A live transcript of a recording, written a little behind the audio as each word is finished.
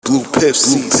bluepiff.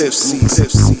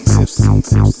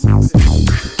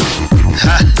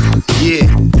 Ha, yeah.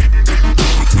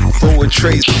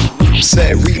 41trayz,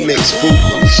 Sett remix, fool.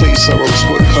 Let me show you some rose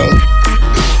with color.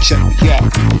 Check me out.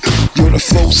 Yo, the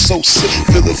flow so sick,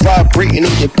 feel it vibrating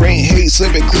in your brain, haze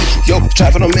lyrically. Yo,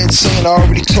 driving them insane, I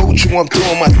already told you I'm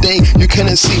doing my thing. You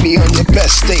couldn't see me on your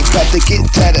best day, about to get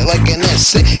tatted like an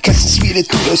essay. Catching speeding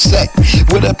through the set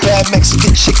with a bad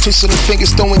Mexican chick, twisting her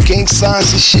fingers, throwing gang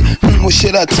signs and shit. What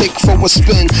should I take for a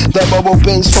spin? That bubble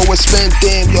bends for a spin.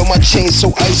 Damn, yo, my chain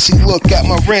so icy, look at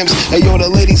my rims. Hey, yo, the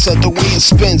ladies love the way it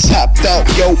spins. Hopped out,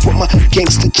 yo, with my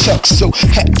gangster chucks. So,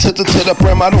 hat to the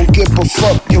brim, I don't give a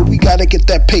fuck. Yo, we gotta get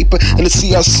that paper and the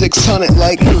CR 600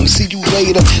 like, see you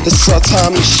later. It's our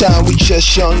time to shine, we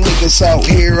just young niggas out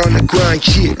here on the grind,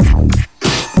 yeah.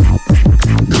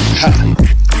 Ha.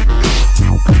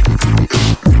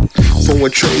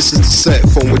 41trayz is the Sett,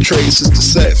 41trayz is the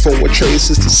Sett, 41trayz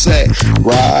is the Sett,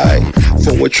 right?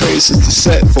 41trayz is the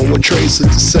Sett, 41trayz is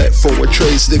the Sett,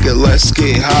 41trayz, nigga, let's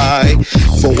get high.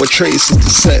 41trayz is the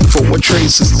Sett,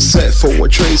 41trayz is the Sett,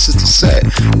 41trayz is the Sett,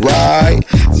 right?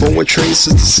 41trayz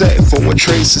is the Sett,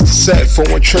 41trayz is the Sett,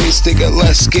 41trayz, nigga,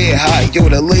 let's get high. Yo,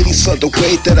 the ladies love the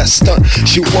way that I stunt.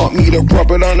 She want me to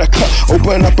rub it on her cut,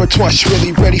 open up her twine. She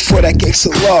really ready for that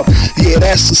gangsta love. Yeah,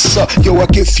 that's what's up. Yo, I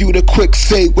give you the quick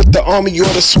fade with the army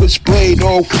or the switchblade,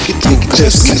 or we can take it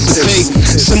just get the fade.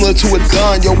 Similar to a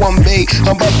Don, yo, I'm made.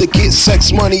 I'm about to get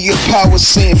sex, money, and power,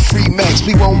 saying free max.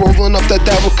 We gon' rollin' up that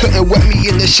dabble, couldn't wet me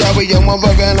in the shower. Yo, my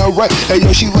love and alright. Hey,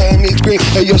 yo, she letting me scream.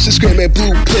 Hey, yo, she screaming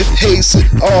bluepiff, Haze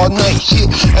all night.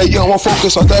 Yeah. Hey, yo, I'm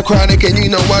focused on that chronic, and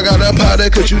you know I got a powder,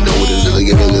 cause you know what it is.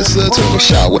 Giving this to a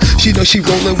shower. She know she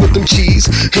rollin' with them G's.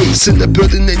 Haze in the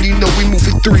building, and you know we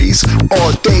moving threes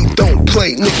all day. Don't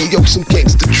play, nigga. Yo, some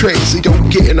gangsta trays, and yo,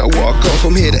 getting a walk off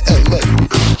from here to LA.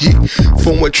 Yeah,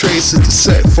 41trayz is the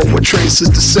Sett, 41trayz is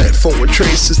the Sett,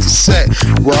 41trayz is the Sett,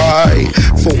 right?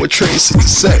 41trayz is the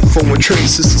Sett,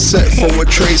 41trayz is the Sett,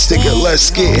 41trayz, nigga, let's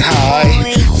get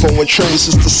high. 41trayz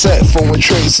is the Sett,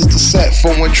 41trayz is the Sett,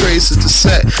 41trayz is the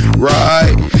Sett,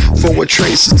 right?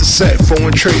 41trayz is the Sett,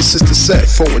 41trayz is the Sett,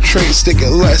 41trayz, nigga,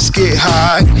 let's get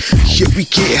high. Yeah, we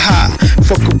get high.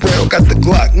 Fuck around, got the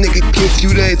Glock, nigga, give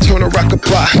you that, turn a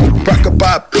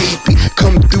rockabye, baby,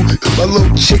 come through. My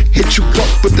little chick hit you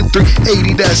up with the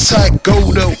 380, that's how it go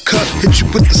though. Cut, hit you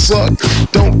with the slug.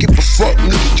 Don't give a fuck,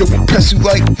 nigga. Yo, we'll press you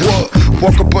like what?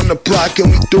 Walk up on the block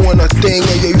and we doing our thing.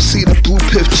 Hey, yo, you see the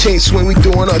bluepiff chain swing, we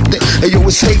doing our thing. Hey, yo,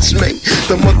 it's Haze, man,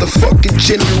 the motherfucking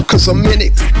general, cause I'm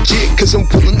in it. Yeah, cause I'm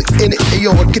willing to in it. Hey,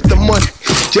 yo, I get the money.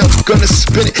 Yeah, I'm gonna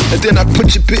spin it, and then I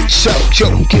put your bitch out.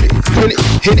 Yo, get it, print it,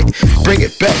 hit it, bring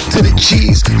it back to the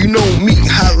G's. You know me,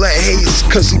 holla at Haze,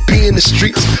 cause he be in the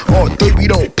streets all day. We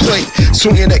don't play,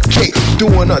 swinging that cake,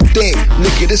 doing our thing.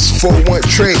 Nigga, this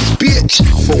 41trayz, bitch.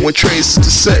 41trayz is the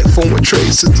Sett,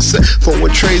 41trayz is the Sett,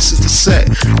 41trayz is the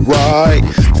Sett, right?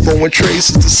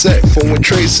 41trayz is the Sett,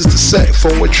 41trayz is the Sett,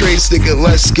 41trayz, nigga,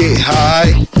 let's get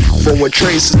high.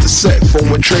 41trayz is the Sett,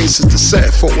 41trayz is the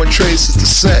Sett, 41trayz is the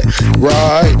Sett,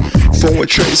 right?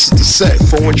 41trayz is the Sett,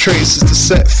 41trayz is the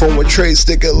Sett, 41trayz,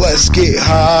 nigga, let's get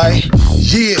high.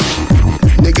 Yeah,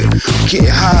 nigga, get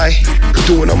high,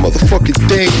 doing our motherfucking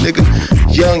thing, nigga.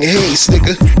 Young Haze,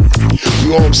 nigga, you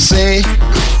know what I'm saying?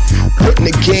 Putting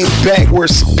the game back where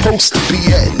it's supposed to be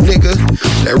at, nigga.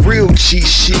 That real G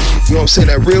shit, you know what I'm saying?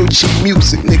 That real G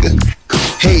music, nigga.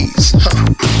 Haze,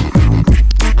 huh?